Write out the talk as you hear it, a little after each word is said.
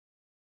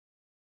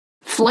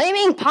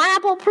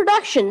FlamingPApple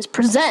Productions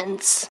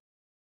presents.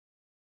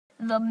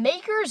 The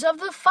makers of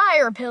the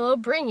Fire Pillow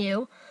bring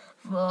you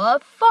the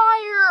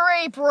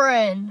Fire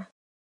Apron.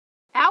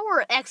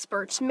 Our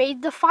experts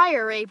made the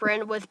Fire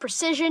Apron with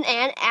precision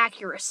and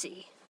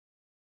accuracy,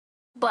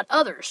 but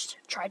others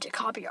tried to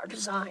copy our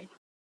design.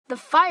 The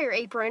Fire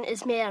Apron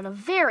is made out of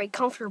very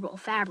comfortable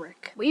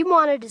fabric. We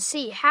wanted to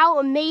see how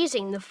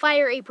amazing the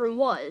Fire Apron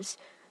was,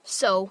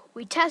 so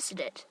we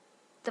tested it.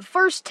 The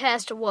first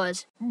test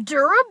was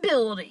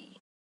durability.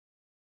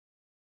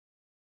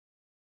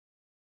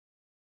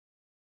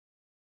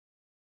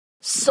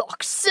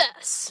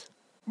 Success.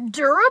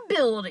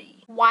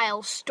 Durability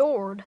while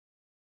stored.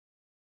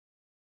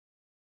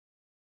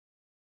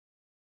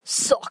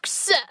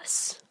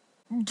 Success.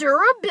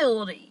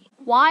 Durability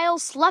while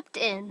slept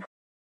in.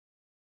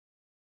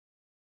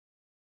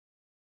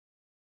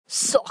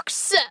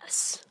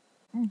 Success.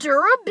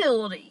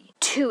 Durability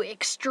to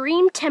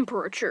extreme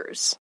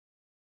temperatures.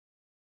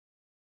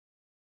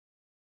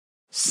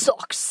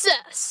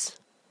 Success.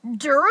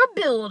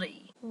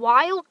 Durability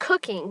while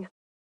cooking.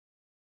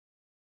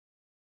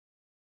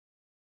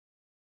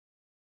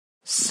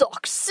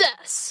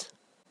 Success.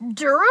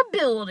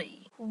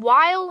 Durability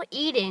while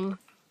eating.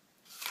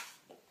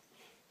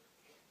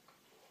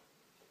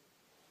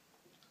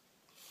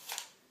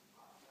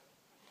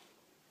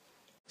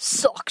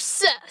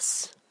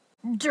 Success.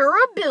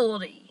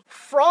 Durability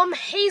from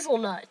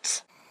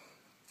hazelnut.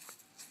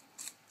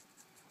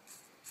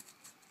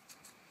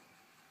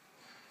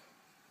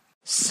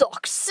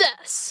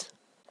 Success.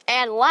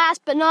 And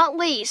last but not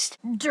least,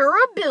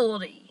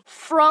 durability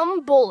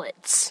from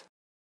bullets.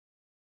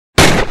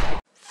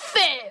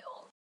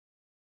 Fail.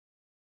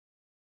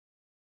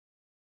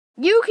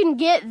 You can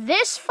get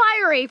this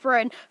Fire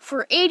Apron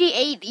for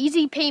 88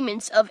 easy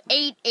payments of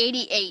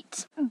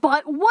 $8.88.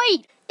 But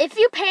wait! If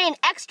you pay an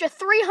extra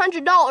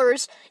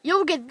 $300,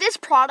 you'll get this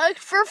product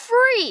for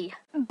free.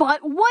 But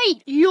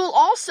wait! You'll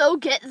also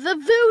get the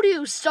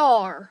Voodoo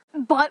Star.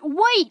 But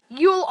wait!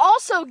 You'll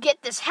also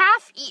get this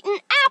half-eaten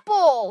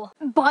apple.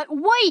 But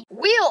wait!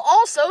 We'll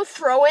also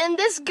throw in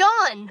this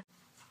gun.